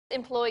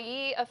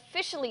Employee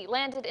officially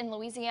landed in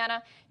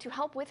Louisiana to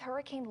help with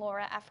Hurricane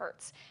Laura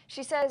efforts.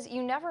 She says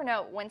you never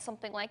know when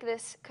something like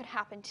this could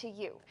happen to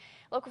you.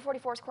 Local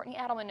 44's Courtney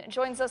Adelman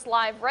joins us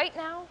live right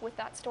now with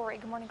that story.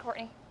 Good morning,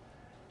 Courtney.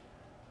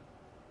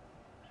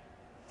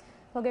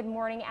 Well, good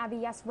morning, Abby.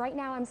 Yes, right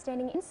now I'm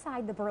standing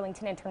inside the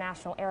Burlington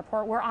International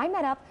Airport where I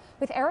met up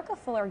with Erica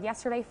Fuller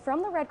yesterday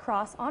from the Red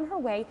Cross on her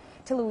way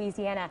to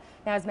Louisiana.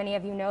 Now, as many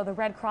of you know, the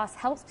Red Cross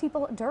helps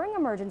people during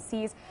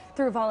emergencies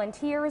through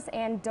volunteers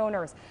and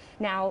donors.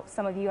 Now,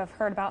 some of you have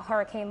heard about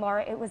Hurricane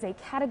Laura. It was a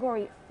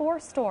Category 4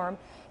 storm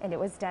and it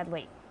was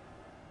deadly.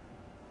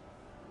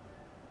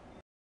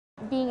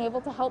 Being able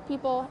to help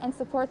people and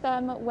support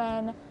them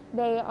when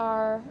they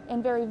are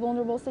in very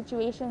vulnerable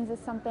situations is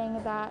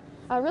something that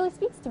really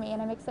speaks to me,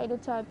 and I'm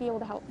excited to be able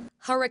to help.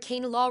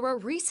 Hurricane Laura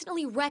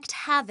recently wreaked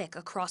havoc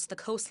across the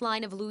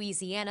coastline of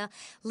Louisiana,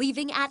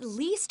 leaving at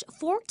least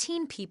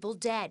 14 people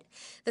dead.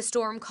 The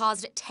storm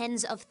caused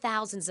tens of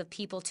thousands of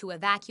people to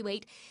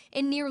evacuate,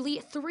 and nearly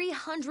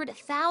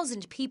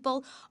 300,000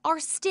 people are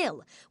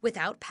still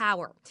without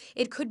power.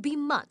 It could be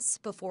months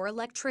before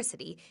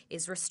electricity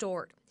is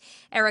restored.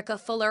 Erica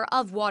Fuller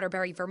of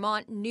Waterbury,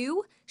 Vermont,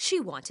 knew she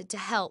wanted to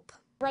help.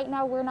 Right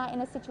now, we're not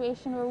in a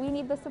situation where we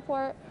need the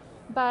support,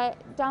 but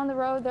down the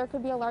road, there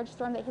could be a large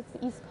storm that hits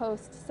the East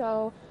Coast.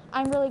 So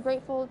I'm really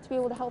grateful to be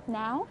able to help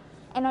now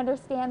and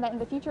understand that in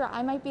the future,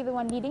 I might be the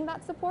one needing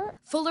that support.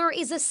 Fuller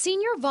is a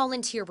senior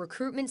volunteer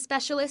recruitment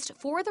specialist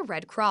for the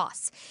Red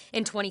Cross.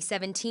 In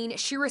 2017,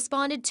 she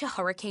responded to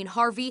Hurricane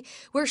Harvey,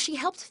 where she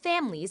helped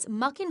families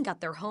muck and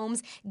gut their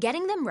homes,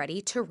 getting them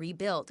ready to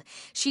rebuild.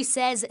 She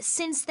says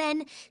since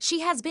then, she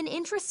has been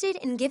interested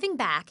in giving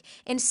back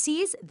and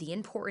sees the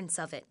importance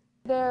of it.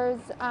 There's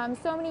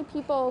so many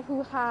people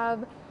who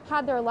have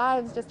had their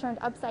lives just turned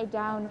upside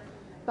down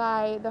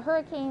by the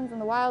hurricanes and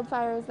the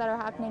wildfires that are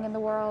happening in the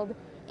world.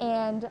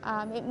 And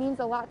it means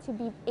a lot to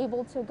be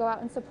able to go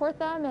out and support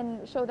them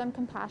and show them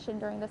compassion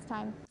during this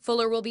time.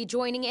 Fuller will be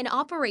joining an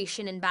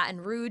operation in Baton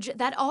Rouge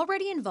that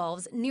already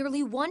involves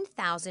nearly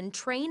 1,000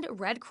 trained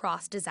Red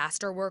Cross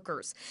disaster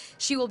workers.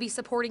 She will be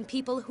supporting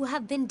people who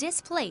have been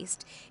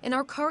displaced and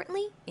are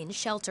currently in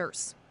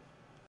shelters.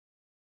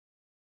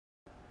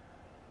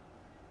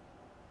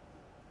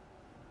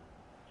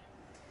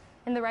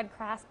 And the Red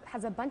Cross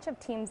has a bunch of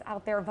teams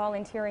out there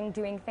volunteering,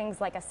 doing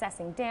things like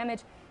assessing damage,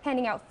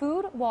 handing out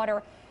food,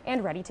 water,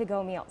 and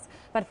ready-to-go meals.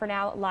 But for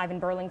now, live in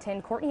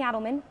Burlington, Courtney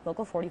Adelman,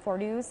 Local 44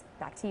 News.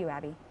 Back to you,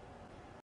 Abby.